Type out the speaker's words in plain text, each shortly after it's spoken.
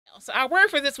So our word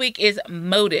for this week is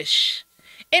modish.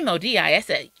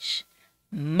 Modish.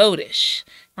 Modish,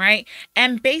 right?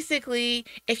 And basically,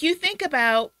 if you think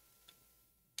about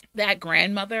that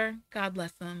grandmother, God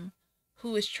bless them,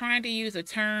 who is trying to use a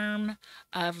term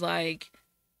of like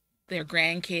their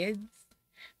grandkids,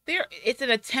 it's an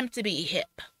attempt to be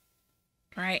hip,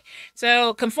 right?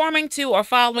 So conforming to or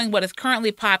following what is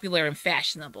currently popular and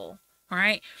fashionable,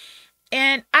 right?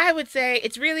 And I would say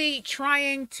it's really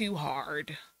trying too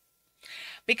hard,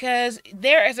 because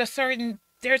there's a certain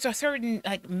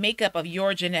like makeup of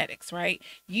your genetics, right?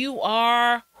 You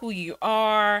are who you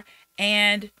are,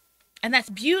 and that's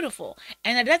beautiful.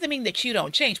 And it doesn't mean that you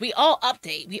don't change. We all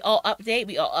update, we all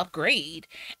upgrade,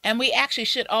 and we actually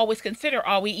should always consider,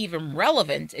 are we even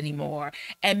relevant anymore,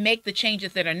 and make the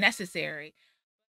changes that are necessary.